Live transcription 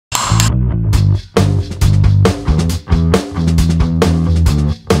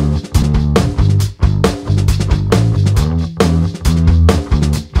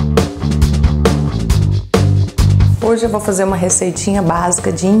Hoje eu vou fazer uma receitinha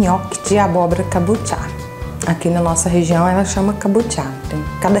básica de nhoque de abóbora kabotiá. Aqui na nossa região ela chama kabotiá.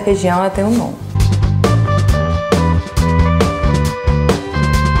 Cada região ela tem um nome.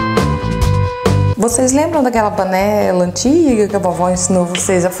 Vocês lembram daquela panela antiga que a vovó ensinou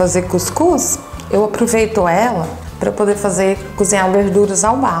vocês a fazer cuscuz? Eu aproveito ela para poder cozinhar verduras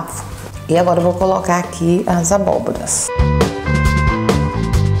ao bafo. E agora eu vou colocar aqui as abóboras.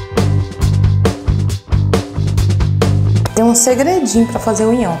 Tem um segredinho para fazer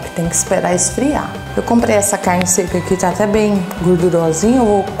o nhoque, tem que esperar esfriar. Eu comprei essa carne seca aqui, tá até bem gordurosinha, eu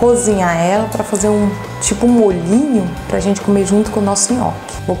vou cozinhar ela para fazer um tipo molhinho pra gente comer junto com o nosso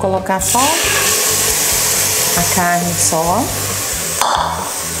nhoque. Vou colocar só a carne só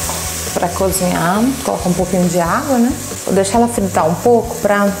para cozinhar, colocar um pouquinho de água, né? Vou deixar ela fritar um pouco,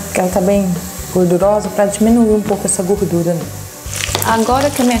 porque ela tá bem gordurosa, para diminuir um pouco essa gordura, né?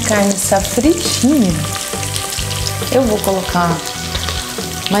 Agora que a minha carne está fritinha, eu vou colocar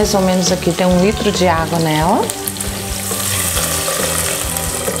mais ou menos aqui, tem 1 litro de água nela.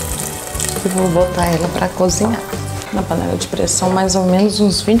 E vou botar ela para cozinhar na panela de pressão mais ou menos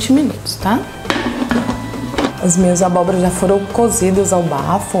uns 20 minutos, tá? As minhas abóboras já foram cozidas ao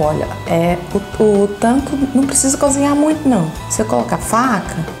bafo, olha, o tanto não precisa cozinhar muito não. Você coloca a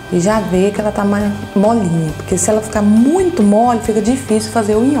faca e já vê que ela tá mais molinha, porque se ela ficar muito mole, fica difícil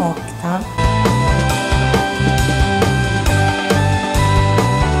fazer o nhoque, tá?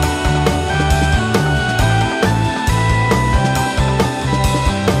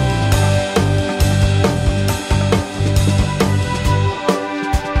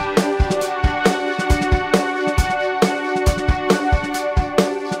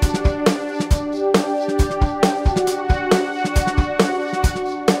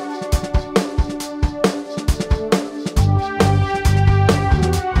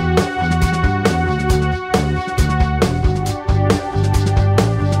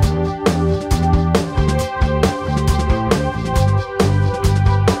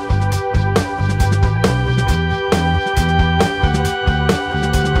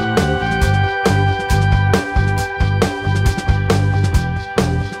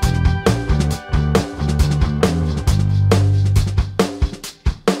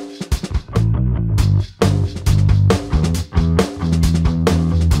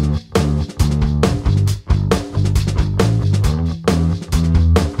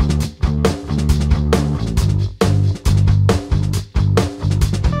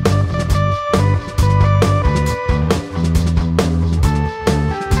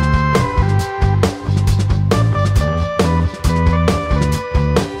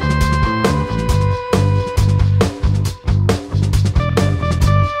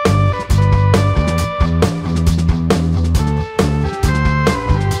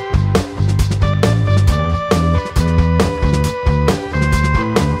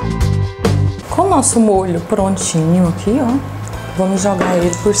 Nosso molho prontinho aqui, ó, vamos jogar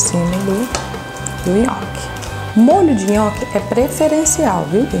ele por cima do nhoque. Molho de nhoque é preferencial,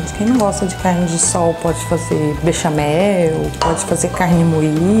 viu, gente? Quem não gosta de carne de sol pode fazer bechamel, pode fazer carne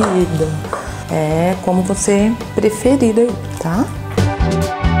moída, como você preferir aí, tá?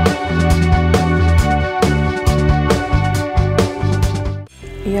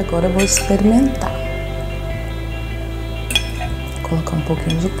 E agora eu vou experimentar. Vou colocar um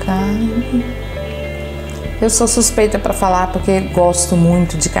pouquinho de carne. Eu sou suspeita para falar porque gosto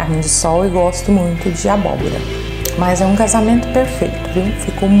muito de carne de sol e gosto muito de abóbora. Mas é um casamento perfeito, viu?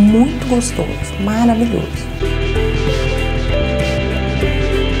 Ficou muito gostoso, maravilhoso.